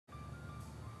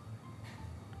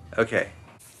Okay,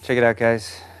 check it out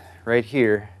guys. Right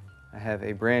here, I have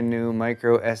a brand new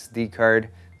micro SD card,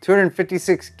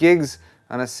 256 gigs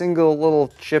on a single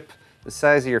little chip the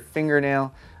size of your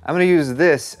fingernail. I'm gonna use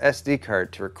this SD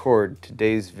card to record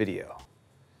today's video.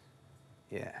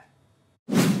 Yeah.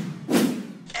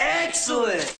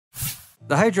 Excellent!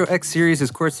 The Hydro X series is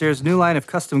Corsair's new line of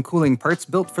custom cooling parts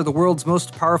built for the world's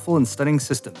most powerful and stunning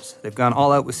systems. They've gone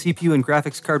all out with CPU and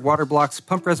graphics card water blocks,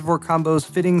 pump reservoir combos,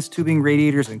 fittings, tubing,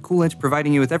 radiators, and coolant,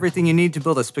 providing you with everything you need to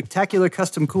build a spectacular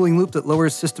custom cooling loop that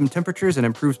lowers system temperatures and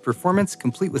improves performance,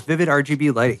 complete with vivid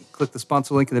RGB lighting. Click the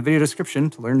sponsor link in the video description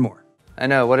to learn more. I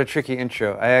know, what a tricky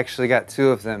intro. I actually got two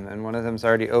of them and one of them's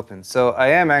already open. So I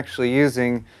am actually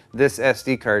using this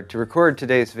SD card to record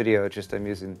today's video, just I'm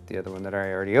using the other one that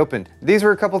I already opened. These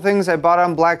were a couple things I bought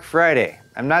on Black Friday.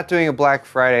 I'm not doing a Black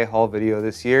Friday haul video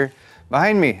this year.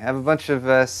 Behind me, I have a bunch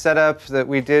of setup that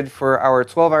we did for our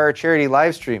 12-hour charity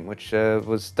live stream, which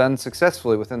was done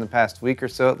successfully within the past week or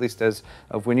so, at least as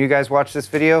of when you guys watch this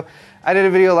video. I did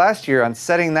a video last year on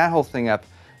setting that whole thing up.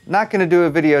 Not gonna do a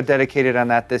video dedicated on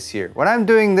that this year. What I'm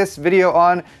doing this video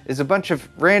on is a bunch of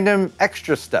random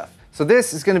extra stuff. So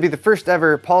this is gonna be the first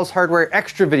ever Paul's Hardware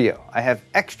extra video. I have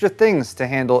extra things to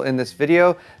handle in this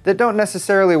video that don't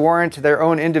necessarily warrant their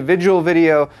own individual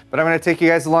video, but I'm gonna take you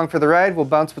guys along for the ride. We'll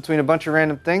bounce between a bunch of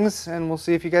random things and we'll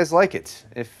see if you guys like it.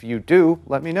 If you do,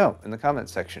 let me know in the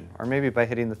comments section, or maybe by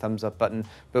hitting the thumbs up button,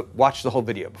 but watch the whole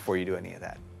video before you do any of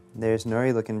that. There's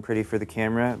Nori looking pretty for the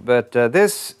camera, but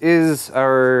this is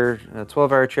our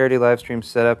 12-hour charity live stream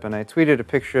setup, and I tweeted a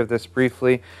picture of this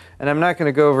briefly, and I'm not going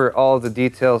to go over all the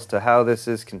details to how this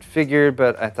is configured,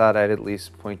 but I thought I'd at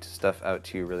least point stuff out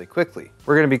to you really quickly.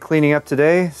 We're going to be cleaning up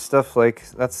today, stuff like,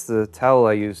 that's the towel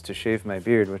I used to shave my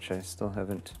beard, which I still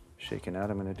haven't shaken out.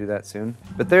 I'm going to do that soon.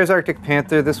 But there's Arctic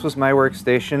Panther. This was my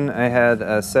workstation. I had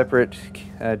a separate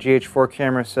GH4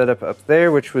 camera set up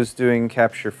there, which was doing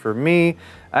capture for me.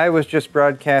 I was just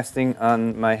broadcasting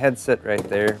on my headset right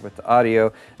there with the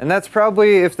audio, and that's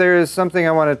probably, if there is something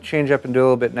I want to change up and do a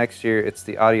little bit next year, it's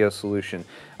the audio solution.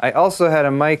 I also had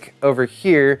a mic over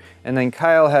here, and then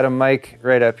Kyle had a mic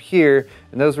right up here,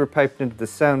 and those were piped into the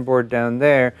soundboard down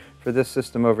there for this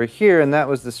system over here, and that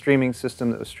was the streaming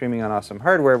system that was streaming on Awesome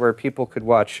Hardware, where people could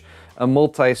watch a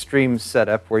multi-stream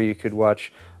setup where you could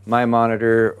watch my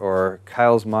monitor or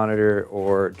Kyle's monitor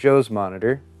or Joe's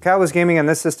monitor. Kyle was gaming on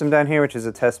this system down here, which is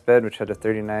a test bed, which had a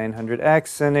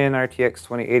 3900X and an RTX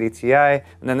 2080 Ti. And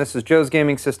then this is Joe's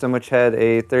gaming system, which had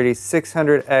a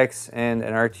 3600X and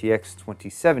an RTX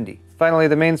 2070. Finally,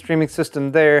 the main streaming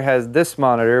system there has this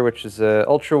monitor, which is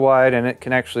ultra wide, and it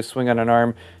can actually swing on an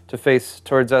arm to face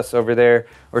towards us over there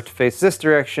or to face this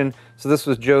direction. So this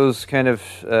was Joe's kind of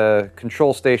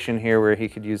control station here, where he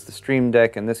could use the Stream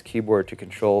Deck and this keyboard to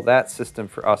control that system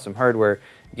for Awesome Hardware,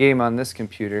 game on this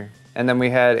computer. And then we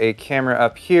had a camera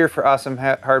up here for Awesome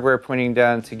Hardware pointing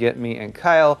down to get me and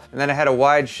Kyle. And then I had a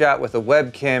wide shot with a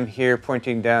webcam here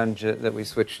pointing down that we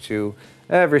switched to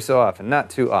every so often, not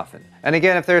too often. And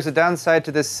again, if there's a downside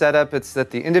to this setup, it's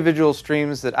that the individual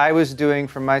streams that I was doing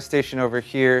from my station over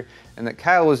here and that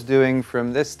Kyle was doing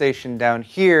from this station down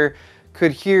here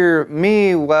could hear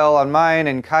me well on mine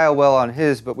and Kyle well on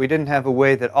his, but we didn't have a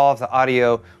way that all of the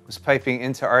audio was piping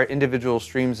into our individual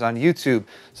streams on YouTube.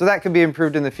 So that could be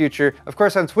improved in the future. Of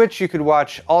course, on Twitch, you could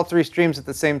watch all three streams at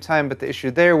the same time, but the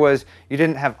issue there was you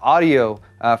didn't have audio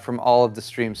from all of the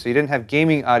streams. So you didn't have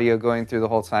gaming audio going through the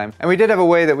whole time. And we did have a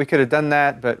way that we could have done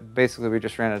that, but basically we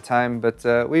just ran out of time.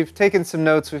 But we've taken some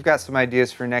notes. We've got some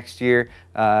ideas for next year.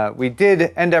 We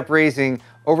did end up raising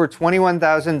over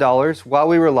 $21,000 while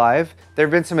we were live. There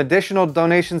have been some additional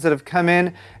donations that have come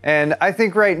in, and I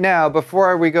think right now,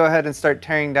 before we go ahead and start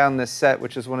tearing down this set,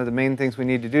 which is one of the main things we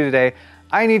need to do today,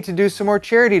 I need to do some more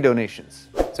charity donations.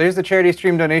 So here's the charity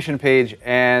stream donation page,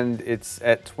 and it's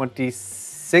at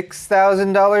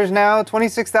 $26,000 now,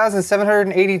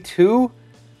 $26,782,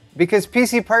 because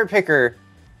PC Part Picker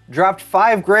dropped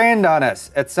 $5 on us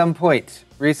at some point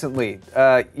recently.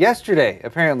 Yesterday,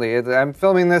 apparently. I'm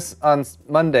filming this on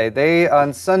Monday. They,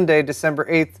 on Sunday, December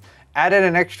 8th, added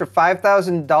an extra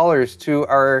 $5,000 to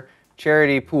our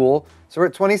charity pool. So we're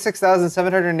at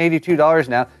 $26,782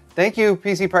 now. Thank you,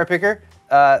 PC Part Picker.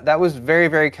 That was very,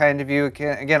 very kind of you.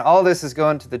 Again, all this is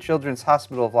going to the Children's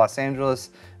Hospital of Los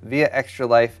Angeles via Extra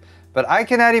Life. But I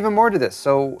can add even more to this,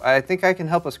 so I think I can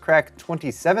help us crack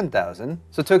 27,000.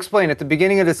 So to explain, at the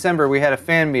beginning of December, we had a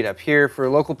fan meetup here for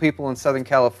local people in Southern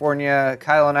California.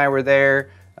 Kyle and I were there.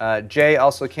 Jay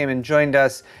also came and joined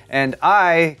us, and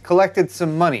I collected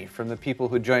some money from the people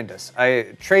who joined us.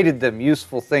 I traded them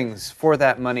useful things for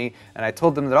that money, and I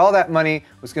told them that all that money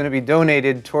was going to be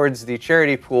donated towards the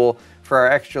charity pool for our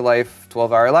Extra Life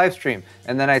 12-hour live stream.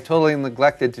 And then I totally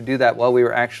neglected to do that while we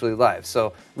were actually live.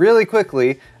 So really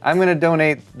quickly, I'm going to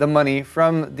donate the money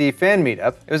from the fan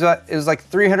meetup. It was like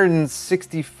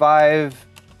 $365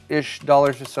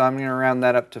 dollars or so. I'm gonna round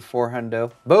that up to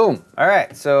 $400. Boom. All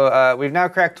right, so we've now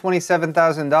cracked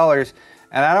 $27,000,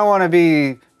 and I don't want to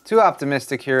be too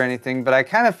optimistic here or anything, but I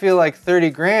kind of feel like 30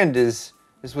 grand is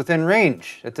within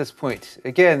range at this point.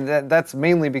 Again, that's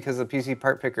mainly because of PC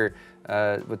Part Picker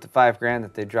with the 5 grand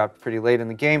that they dropped pretty late in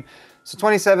the game. So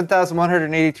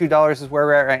 $27,182 is where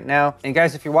we're at right now. And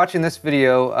guys, if you're watching this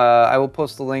video, I will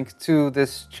post the link to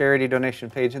this charity donation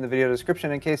page in the video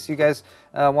description in case you guys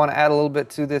want to add a little bit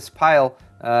to this pile.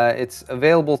 It's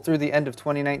available through the end of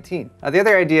 2019. The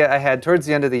other idea I had towards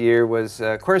the end of the year was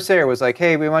Corsair was like,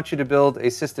 hey, we want you to build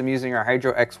a system using our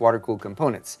Hydro X water-cooled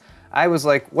components. I was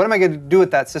like, what am I going to do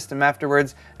with that system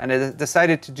afterwards? And I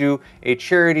decided to do a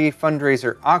charity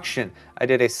fundraiser auction. I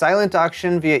did a silent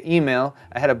auction via email.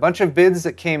 I had a bunch of bids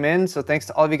that came in, so thanks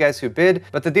to all of you guys who bid.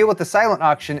 But the deal with the silent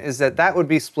auction is that would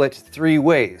be split 3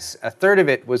 ways. A third of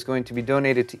it was going to be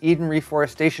donated to Eden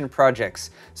reforestation projects.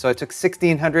 So I took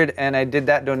 $1,600 and I did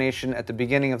that donation at the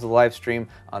beginning of the live stream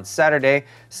on Saturday.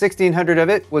 $1,600 of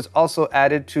it was also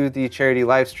added to the charity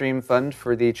live stream fund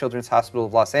for the Children's Hospital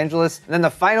of Los Angeles. And then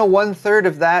the final 1/3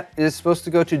 of that is supposed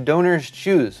to go to Donors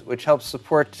Choose, which helps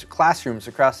support classrooms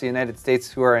across the United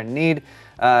States who are in need.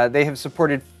 They have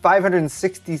supported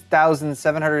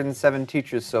 560,707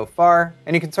 teachers so far.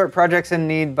 And you can sort projects in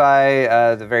need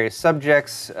by the various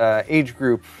subjects, age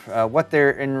group, what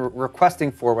they're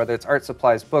requesting for, whether it's art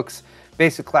supplies, books,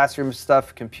 basic classroom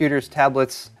stuff, computers,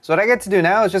 tablets. So what I get to do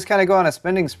now is just kind of go on a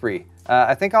spending spree.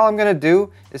 I think all I'm going to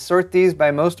do is sort these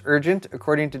by most urgent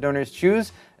according to Donors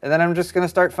Choose, and then I'm just going to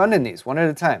start funding these one at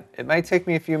a time. It might take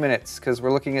me a few minutes because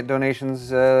we're looking at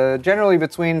donations generally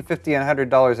between $50 and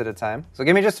 $100 at a time. So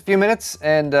give me just a few minutes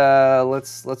and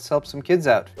let's help some kids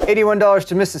out. $81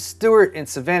 to Mrs. Stewart in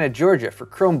Savannah, Georgia for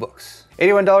Chromebooks.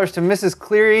 $81 to Mrs.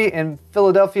 Cleary in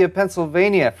Philadelphia,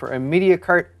 Pennsylvania for a media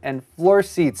cart and floor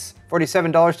seats.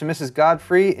 $47 to Mrs.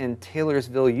 Godfrey in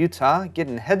Taylorsville, Utah,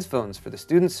 getting headphones for the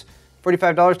students.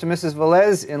 $45 to Mrs.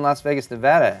 Velez in Las Vegas,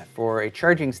 Nevada for a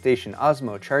charging station,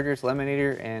 Osmo, chargers,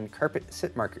 laminator, and carpet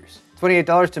sit markers.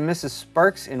 $28 to Mrs.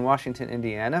 Sparks in Washington,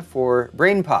 Indiana for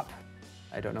Brain Pop.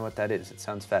 I don't know what that is. It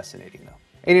sounds fascinating though.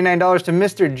 $89 to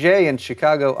Mr. J in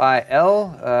Chicago,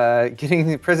 IL, getting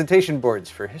the presentation boards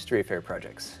for history fair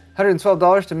projects.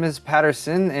 $112 to Ms.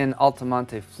 Patterson in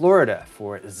Altamonte, Florida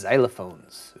for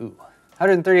xylophones. Ooh.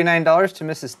 $139 to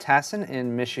Mrs. Tassin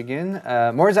in Michigan.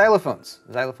 More xylophones.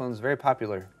 Xylophones very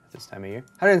popular this time of year.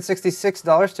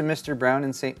 $166 to Mr. Brown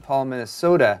in St. Paul,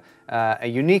 Minnesota. A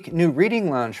unique new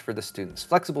reading lounge for the students.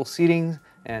 Flexible seating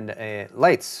and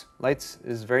lights. Lights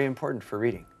is very important for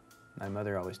reading. My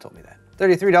mother always told me that.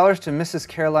 $33 to Mrs.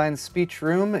 Caroline's Speech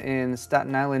Room in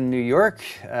Staten Island, New York.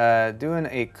 Doing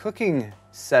a cooking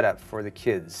setup for the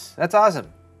kids. That's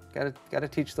awesome. Gotta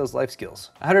teach those life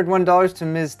skills. $101 to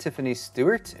Ms. Tiffany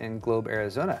Stewart in Globe,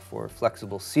 Arizona for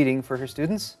flexible seating for her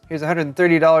students. Here's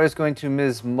 $130 going to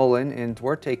Ms. Mullen in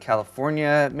Duarte,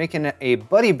 California, making a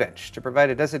buddy bench to provide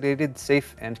a designated,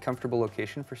 safe, and comfortable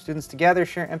location for students to gather,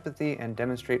 share empathy, and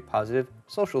demonstrate positive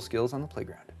social skills on the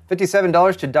playground.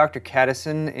 $57 to Dr.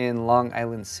 Caddison in Long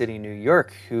Island City, New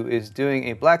York, who is doing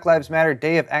a Black Lives Matter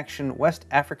Day of Action West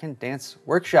African Dance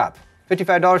Workshop.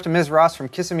 $55 to Ms. Ross from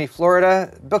Kissimmee,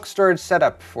 Florida, book storage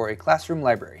setup for a classroom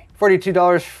library.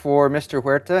 $42 for Mr.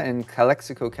 Huerta in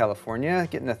Calexico, California,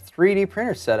 getting a 3D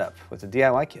printer setup with a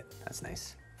DIY kit. That's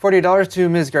nice. $40 to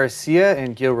Ms. Garcia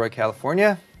in Gilroy,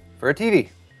 California for a TV.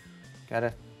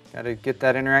 Gotta get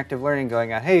that interactive learning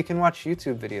going on. Hey, you can watch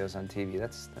YouTube videos on TV.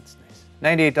 That's nice.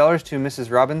 $98 to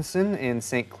Mrs. Robinson in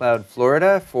St. Cloud,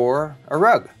 Florida for a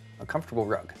rug, a comfortable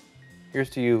rug. Here's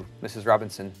to you, Mrs.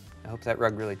 Robinson. I hope that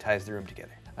rug really ties the room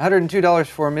together. $102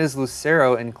 for Ms.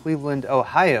 Lucero in Cleveland,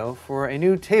 Ohio for a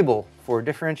new table for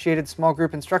differentiated small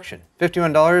group instruction.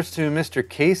 $51 to Mr.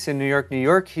 Case in New York, New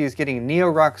York. He's getting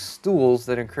Neo-Rock stools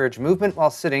that encourage movement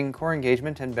while sitting, core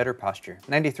engagement, and better posture.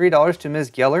 $93 to Ms.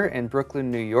 Geller in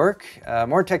Brooklyn, New York.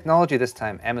 More technology this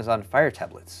time, Amazon Fire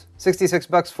tablets.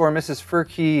 $66 for Mrs.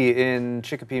 Furkey in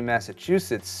Chicopee,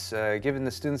 Massachusetts, giving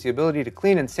the students the ability to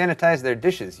clean and sanitize their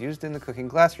dishes used in the cooking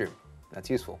classroom. That's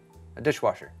useful. A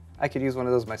dishwasher. I could use one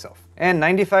of those myself. And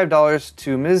 $95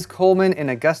 to Ms. Coleman in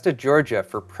Augusta, Georgia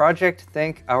for Project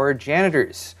Thank Our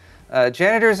Janitors.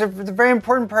 Janitors are the very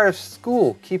important part of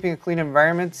school, keeping a clean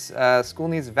environment. School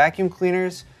needs vacuum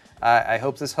cleaners. I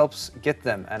hope this helps get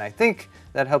them, and I think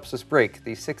that helps us break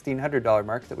the $1,600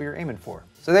 mark that we were aiming for.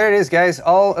 So there it is, guys.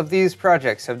 All of these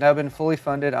projects have now been fully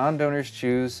funded on Donors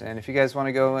Choose, and if you guys want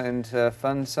to go and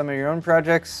fund some of your own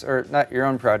projects, or not your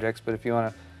own projects, but if you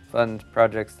want to fund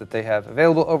projects that they have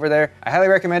available over there, I highly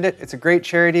recommend it. It's a great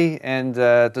charity, and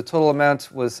the total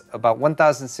amount was about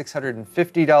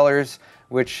 $1,650,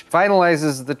 which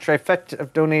finalizes the trifecta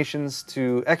of donations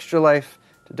to Extra Life,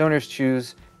 to Donors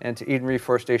Choose, and to Eden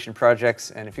Reforestation Projects.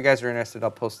 And if you guys are interested,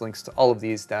 I'll post links to all of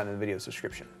these down in the video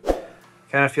description.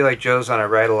 Kind of feel like Joe's on a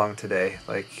ride along today.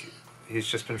 Like, he's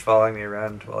just been following me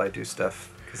around while I do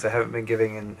stuff, because I haven't been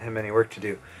giving him any work to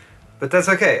do. But that's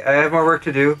okay, I have more work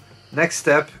to do. Next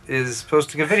step is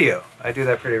posting a video. I do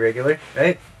that pretty regularly,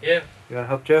 right? Yeah. You want to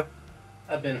help, Joe?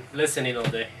 I've been listening all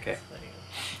day. Okay.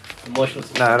 Emotional.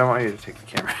 No, I don't want you to take the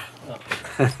camera. Oh.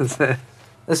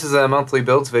 This is a monthly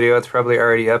builds video. It's probably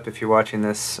already up if you're watching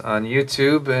this on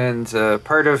YouTube, and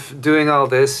part of doing all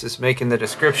this is making the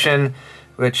description,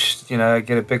 which, you know, I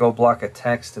get a big old block of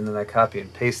text and then I copy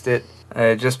and paste it.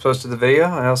 I just posted the video.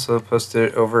 I also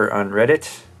posted it over on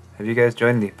Reddit. Have you guys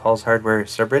joined the Paul's Hardware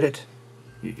subreddit?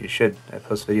 You should. I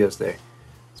post videos there.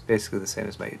 It's basically the same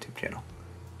as my YouTube channel.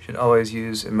 You should always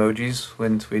use emojis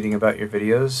when tweeting about your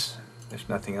videos. If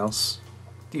nothing else,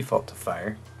 default to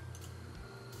fire.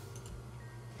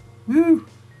 Woo!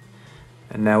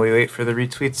 And now we wait for the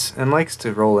retweets and likes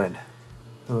to roll in.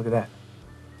 Oh, look at that.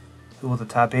 Who will the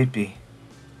top 8 be?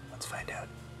 Let's find out.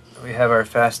 We have our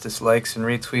fastest likes and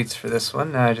retweets for this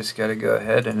one. Now I just gotta go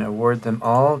ahead and award them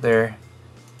all their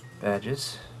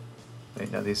badges.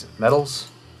 Wait, no, these are medals?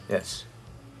 Yes.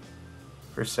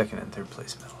 First, second, and third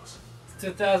place medals. It's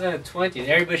 2020.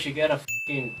 Everybody should get a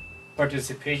fucking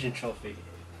participation trophy.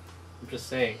 I'm just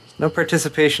saying. No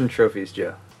participation trophies,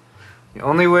 Joe. You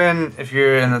only win if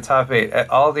you're in the top 8.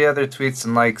 All the other tweets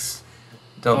and likes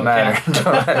don't matter.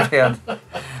 Don't matter.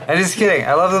 I'm just kidding.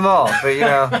 I love them all, but you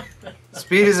know,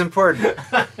 speed is important.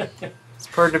 It's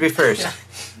important to be first.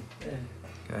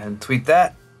 Go ahead and tweet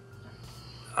that.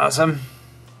 Awesome.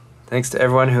 Thanks to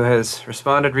everyone who has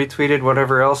responded, retweeted,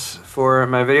 whatever else for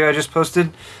my video I just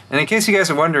posted. And in case you guys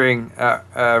are wondering,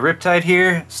 Riptide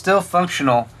here, still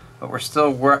functional, but we're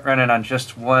still running on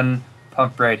just one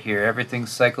pump right here.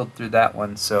 Everything's cycled through that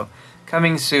one. So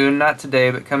coming soon, not today,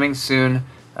 but coming soon,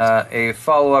 a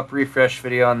follow-up refresh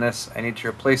video on this. I need to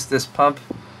replace this pump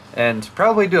and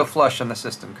probably do a flush on the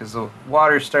system because the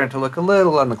water's starting to look a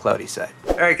little on the cloudy side.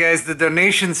 Alright guys, the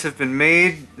donations have been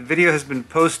made, the video has been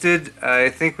posted. I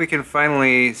think we can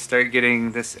finally start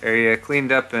getting this area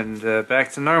cleaned up and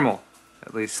back to normal.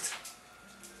 At least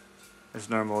as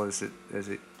normal as it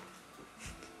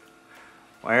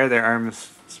Why are their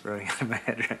arms sprouting out of my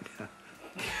head right now?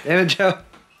 Damn it, Joe.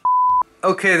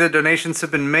 Okay, the donations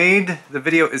have been made. The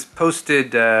video is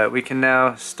posted. We can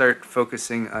now start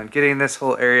focusing on getting this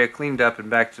whole area cleaned up and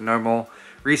back to normal,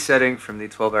 resetting from the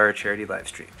 12-hour charity live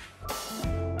stream.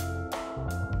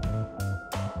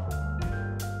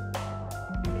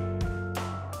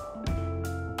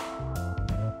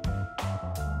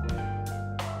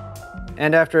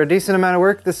 And after a decent amount of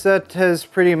work, the set has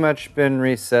pretty much been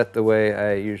reset the way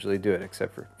I usually do it,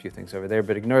 except for a few things over there,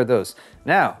 but ignore those.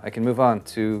 Now, I can move on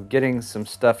to getting some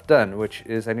stuff done, which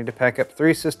is I need to pack up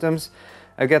 3 systems.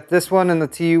 I've got this one and the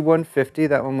TU-150,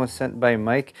 that one was sent by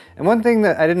Mike. And one thing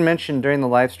that I didn't mention during the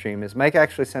live stream is Mike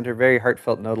actually sent a very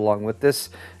heartfelt note along with this,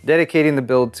 dedicating the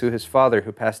build to his father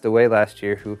who passed away last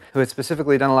year, who had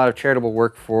specifically done a lot of charitable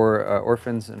work for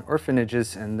orphans and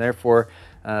orphanages, and therefore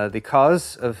the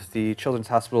cause of the Children's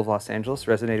Hospital of Los Angeles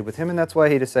resonated with him, and that's why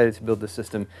he decided to build the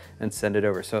system and send it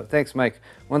over. So thanks, Mike,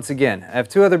 once again. I have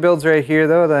 2 other builds right here,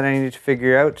 though, that I need to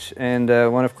figure out, and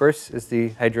one, of course, is the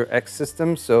Hydro X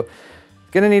system. So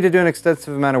gonna need to do an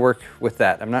extensive amount of work with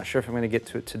that. I'm not sure if I'm gonna get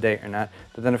to it today or not.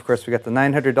 But then of course we got the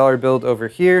 $900 build over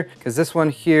here, because this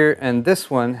one here and this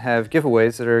one have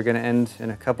giveaways that are gonna end in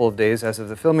a couple of days as of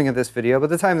the filming of this video. By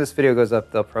the time this video goes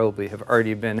up, they'll probably have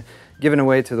already been given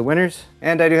away to the winners.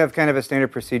 And I do have kind of a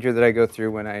standard procedure that I go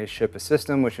through when I ship a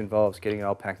system, which involves getting it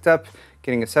all packed up,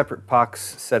 getting a separate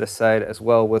box set aside as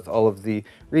well with all of the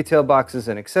retail boxes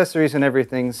and accessories and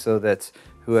everything, so that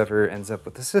whoever ends up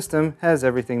with the system has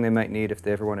everything they might need if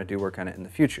they ever want to do work on it in the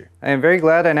future. I am very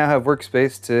glad I now have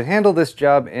workspace to handle this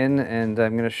job in, and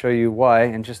I'm going to show you why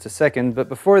in just a second. But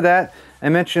before that, I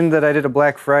mentioned that I did a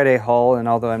Black Friday haul, and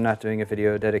although I'm not doing a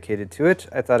video dedicated to it,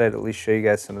 I thought I'd at least show you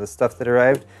guys some of the stuff that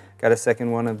arrived. Got a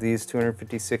second one of these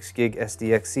 256 gig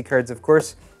SDXC cards, of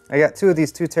course. I got two of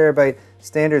these 2 terabyte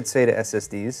standard SATA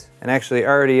SSDs, and actually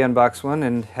already unboxed one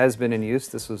and has been in use.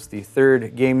 This was the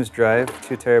 3rd games drive,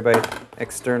 2 terabyte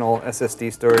external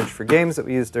SSD storage for games that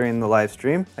we used during the live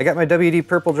stream. I got my WD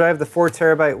purple drive, the 4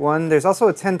 terabyte one. There's also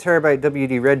a 10 terabyte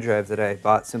WD red drive that I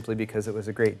bought simply because it was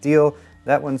a great deal.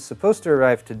 That one's supposed to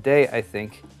arrive today, I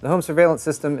think. The home surveillance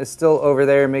system is still over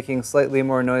there making slightly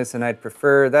more noise than I'd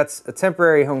prefer. That's a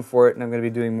temporary home for it, and I'm going to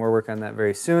be doing more work on that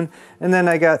very soon. And then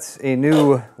I got a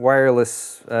new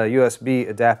wireless USB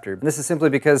adapter. This is simply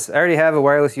because I already have a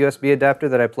wireless USB adapter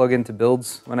that I plug into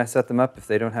builds when I set them up if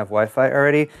they don't have Wi-Fi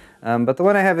already. But the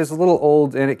one I have is a little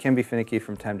old and it can be finicky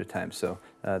from time to time, so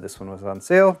this one was on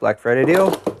sale, Black Friday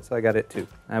deal, so I got it too.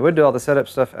 I would do all the setup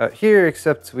stuff out here,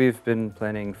 except we've been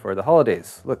planning for the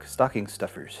holidays. Look, stocking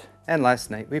stuffers. And last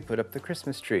night we put up the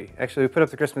Christmas tree. Actually, we put up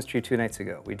the Christmas tree 2 nights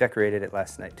ago. We decorated it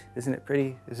last night. Isn't it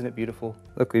pretty? Isn't it beautiful?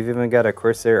 Look, we've even got a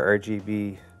Corsair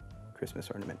RGB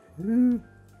Christmas ornament. Ooh,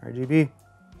 RGB,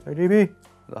 RGB.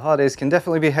 The holidays can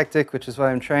definitely be hectic, which is why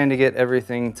I'm trying to get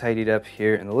everything tidied up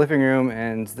here in the living room,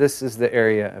 and this is the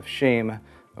area of shame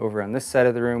over on this side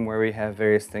of the room where we have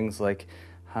various things like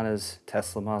Hannah's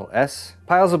Tesla Model S.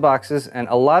 Piles of boxes, and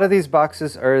a lot of these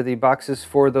boxes are the boxes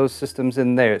for those systems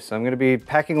in there, so I'm going to be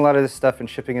packing a lot of this stuff and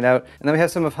shipping it out. And then we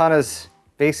have some of Hannah's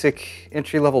basic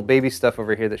entry-level baby stuff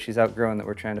over here that she's outgrown that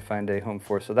we're trying to find a home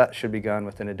for, so that should be gone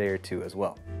within a day or two as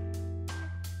well.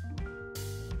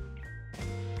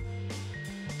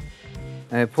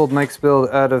 I pulled Mike's build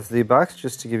out of the box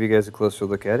just to give you guys a closer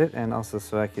look at it, and also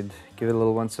so I could give it a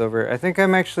little once over. I think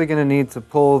I'm actually going to need to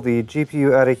pull the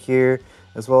GPU out of here,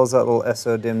 as well as that little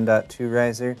SODIMM.2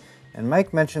 riser. And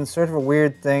Mike mentioned sort of a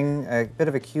weird thing, a bit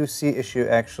of a QC issue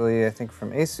actually, I think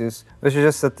from ASUS, which is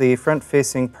just that the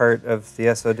front-facing part of the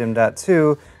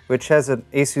SODIMM.2, which has an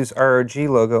ASUS ROG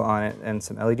logo on it and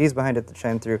some LEDs behind it that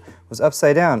shine through, was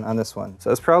upside down on this one.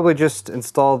 So it's probably just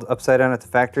installed upside down at the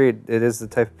factory. It is the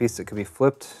type of piece that could be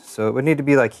flipped, so it would need to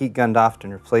be like heat gunned off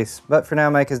and replaced. But for now,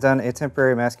 Mike has done a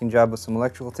temporary masking job with some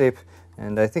electrical tape,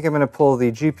 and I think I'm going to pull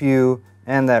the GPU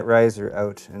and that riser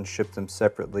out and ship them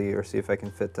separately, or see if I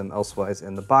can fit them elsewise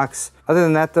in the box. Other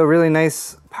than that though, really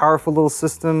nice, powerful little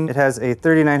system. It has a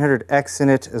 3900X in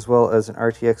it, as well as an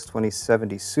RTX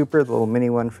 2070 Super, the little mini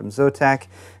one from Zotac.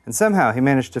 And somehow he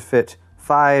managed to fit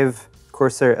 5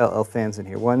 Corsair LL fans in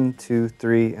here. 1, 2,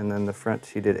 3, and then the front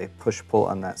he did a push-pull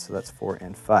on that, so that's 4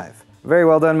 and 5. Very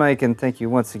well done, Mike, and thank you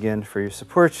once again for your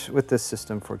support with this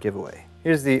system for giveaway.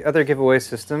 Here's the other giveaway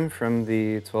system from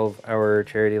the 12-hour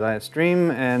charity live stream,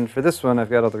 and for this one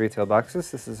I've got all the retail boxes.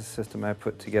 This is a system I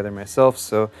put together myself,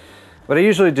 so what I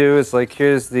usually do is, like,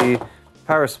 here's the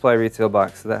power supply retail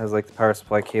box. So that has like the power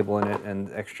supply cable in it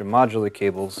and extra modular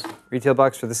cables. Retail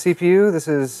box for the CPU. This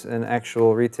is an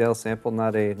actual retail sample,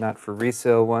 not for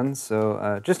resale one.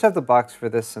 So just have the box for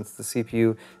this since the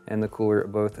CPU and the cooler are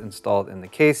both installed in the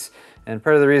case. And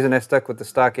part of the reason I stuck with the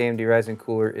stock AMD Ryzen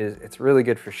cooler is it's really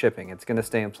good for shipping. It's going to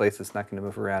stay in place. It's not going to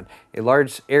move around. A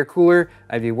large air cooler,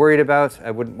 I'd be worried about.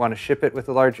 I wouldn't want to ship it with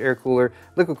a large air cooler.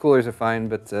 Liquid coolers are fine,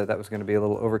 but that was going to be a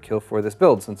little overkill for this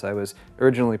build since I was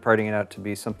originally parting it out to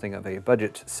be something of a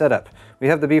budget setup. We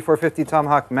have the B450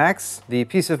 Tomahawk Max, the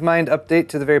peace of mind update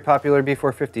to the very popular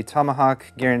B450 Tomahawk,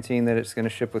 guaranteeing that it's going to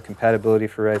ship with compatibility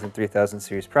for Ryzen 3000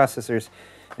 series processors.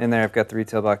 In there I've got the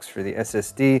retail box for the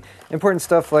SSD. Important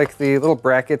stuff like the little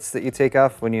brackets that you take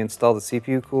off when you install the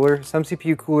CPU cooler. Some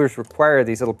CPU coolers require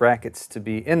these little brackets to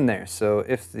be in there, so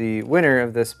if the winner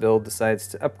of this build decides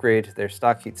to upgrade their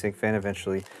stock heatsink fan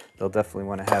eventually, they'll definitely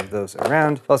want to have those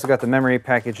around. I've also got the memory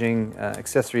packaging,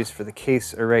 accessories for the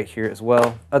case are right here as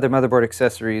well. Other motherboard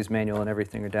accessories, manual and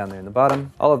everything are down there in the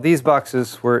bottom. All of these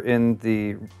boxes were in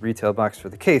the retail box for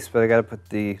the case, but I gotta put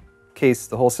the case,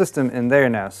 the whole system in there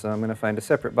now, so I'm going to find a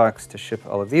separate box to ship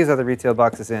all of these other retail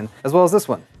boxes in, as well as this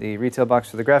one, the retail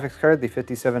box for the graphics card, the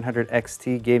 5700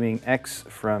 XT Gaming X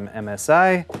from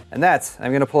MSI, and that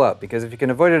I'm going to pull out, because if you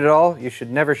can avoid it at all, you should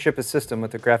never ship a system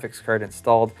with the graphics card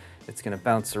installed. It's going to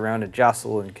bounce around and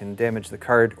jostle and can damage the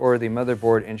card or the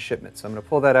motherboard in shipment, so I'm going to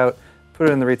pull that out, put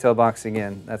it in the retail box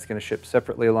again. That's going to ship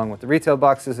separately along with the retail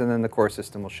boxes, and then the core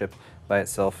system will ship by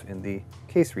itself in the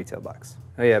case retail box.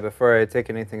 Oh yeah, before I take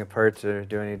anything apart or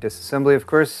do any disassembly, of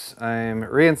course, I'm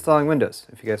reinstalling Windows.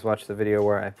 If you guys watched the video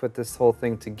where I put this whole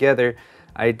thing together,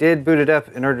 I did boot it up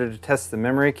in order to test the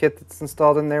memory kit that's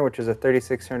installed in there, which is a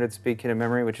 3600 speed kit of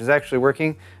memory, which is actually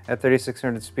working at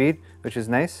 3600 speed, which is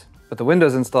nice. But the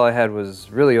Windows install I had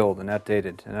was really old and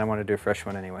outdated, and I want to do a fresh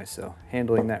one anyway, so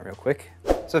handling that real quick.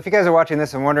 So if you guys are watching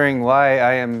this and wondering why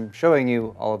I am showing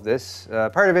you all of this,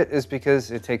 part of it is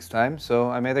because it takes time, so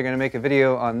I'm either going to make a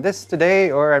video on this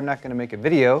today or I'm not going to make a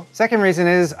video. Second reason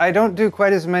is I don't do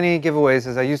quite as many giveaways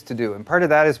as I used to do, and part of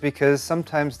that is because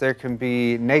sometimes there can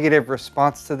be negative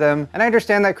response to them, and I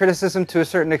understand that criticism to a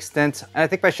certain extent, and I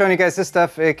think by showing you guys this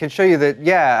stuff, it can show you that,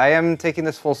 yeah, I am taking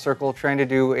this full circle, trying to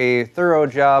do a thorough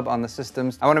job on the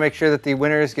systems. I want to make sure that the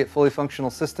winners get fully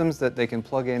functional systems that they can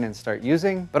plug in and start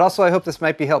using, but also I hope this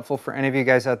might be helpful for any of you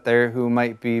guys out there who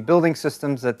might be building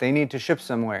systems that they need to ship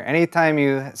somewhere. Anytime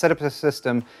you set up a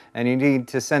system and you need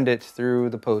to send it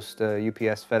through the post,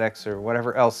 UPS, FedEx, or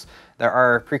whatever else, there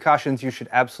are precautions you should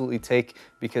absolutely take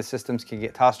because systems can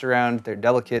get tossed around, they're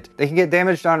delicate, they can get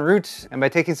damaged en route, and by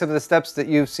taking some of the steps that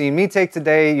you've seen me take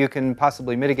today, you can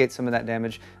possibly mitigate some of that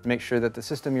damage and make sure that the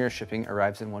system you're shipping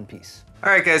arrives in one piece.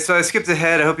 Alright guys, so I skipped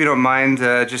ahead, I hope you don't mind,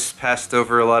 just passed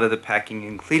over a lot of the packing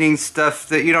and cleaning stuff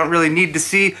that you don't really need to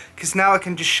see, because now I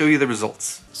can just show you the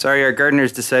results. Sorry our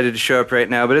gardeners decided to show up right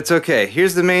now, but it's okay.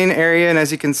 Here's the main area, and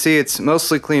as you can see, it's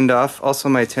mostly cleaned off. Also,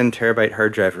 my 10 terabyte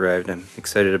hard drive arrived. I'm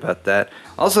excited about that.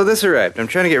 Also, this arrived. I'm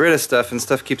trying to get rid of stuff, and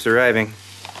stuff keeps arriving.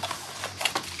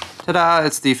 Ta-da!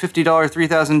 It's the $50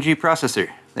 3000G processor.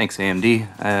 Thanks, AMD.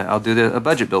 I'll do a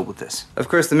budget build with this. Of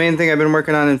course, the main thing I've been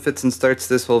working on in fits and starts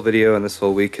this whole video and this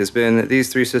whole week has been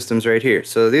these three systems right here.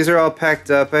 So these are all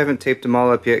packed up. I haven't taped them all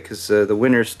up yet because the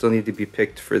winners still need to be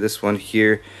picked for this one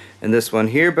here and this one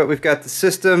here, but we've got the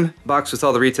system box with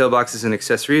all the retail boxes and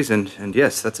accessories, and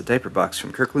yes, that's a diaper box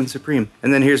from Kirkland Supreme.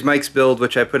 And then here's Mike's build,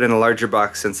 which I put in a larger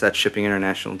box since that's shipping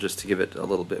international, just to give it a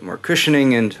little bit more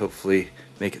cushioning and hopefully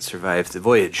make it survive the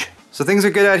voyage. So things are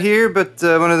good out here, but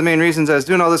one of the main reasons I was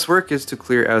doing all this work is to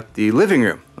clear out the living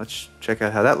room. Let's check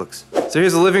out how that looks. So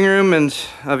here's the living room, and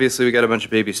obviously we got a bunch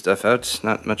of baby stuff out.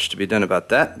 Not much to be done about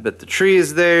that, but the tree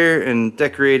is there and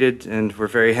decorated, and we're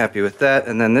very happy with that.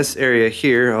 And then this area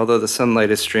here, although the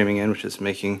sunlight is streaming in, which is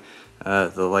making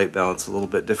the light balance a little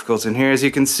bit difficult in here, as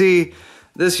you can see,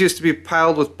 this used to be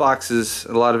piled with boxes.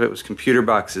 A lot of it was computer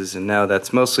boxes, and now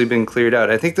that's mostly been cleared out.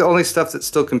 I think the only stuff that's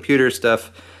still computer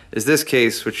stuff is this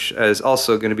case, which is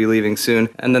also going to be leaving soon,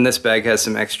 and then this bag has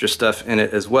some extra stuff in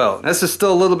it as well. This is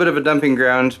still a little bit of a dumping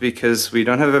ground because we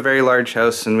don't have a very large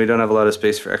house and we don't have a lot of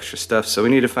space for extra stuff, so we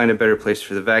need to find a better place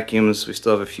for the vacuums. We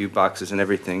still have a few boxes and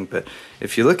everything, but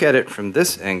if you look at it from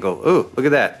this angle, oh, look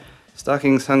at that.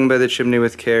 Stockings hung by the chimney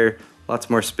with care. Lots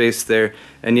more space there.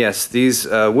 And yes, these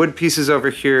wood pieces over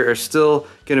here are still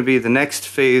going to be the next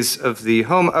phase of the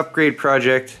home upgrade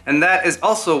project. And that is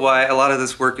also why a lot of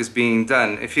this work is being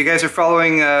done. If you guys are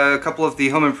following a couple of the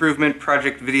home improvement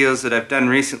project videos that I've done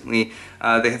recently,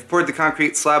 they have poured the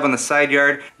concrete slab on the side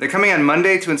yard. They're coming on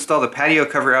Monday to install the patio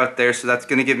cover out there, so that's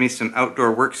going to give me some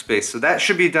outdoor workspace. So that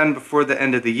should be done before the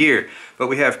end of the year. But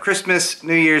we have Christmas,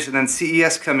 New Year's, and then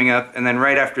CES coming up, and then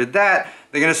right after that,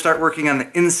 they're going to start working on the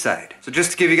inside. So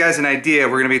just to give you guys an idea,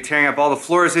 we're going to be tearing up all the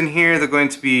floors in here. They're going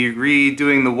to be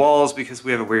redoing the walls because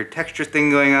we have a weird texture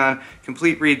thing going on.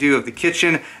 Complete redo of the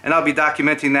kitchen, and I'll be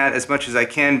documenting that as much as I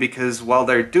can because while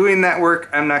they're doing that work,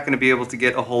 I'm not going to be able to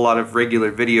get a whole lot of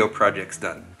regular video projects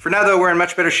done. For now though, we're in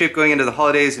much better shape going into the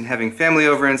holidays and having family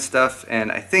over and stuff,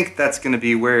 and I think that's going to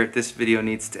be where this video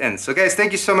needs to end. So guys,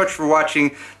 thank you so much for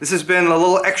watching. This has been a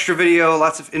little extra video,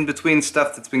 lots of in-between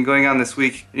stuff that's been going on this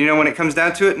week. You know, when it comes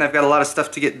down to it and I've got a lot of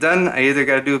stuff to get done, I either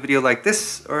got to do a video like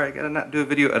this or I got to not do a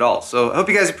video at all. So I hope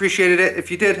you guys appreciated it.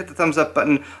 If you did, hit the thumbs up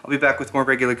button. I'll be back with more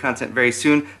regular content very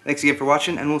soon. Thanks again for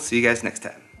watching, and we'll see you guys next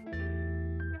time.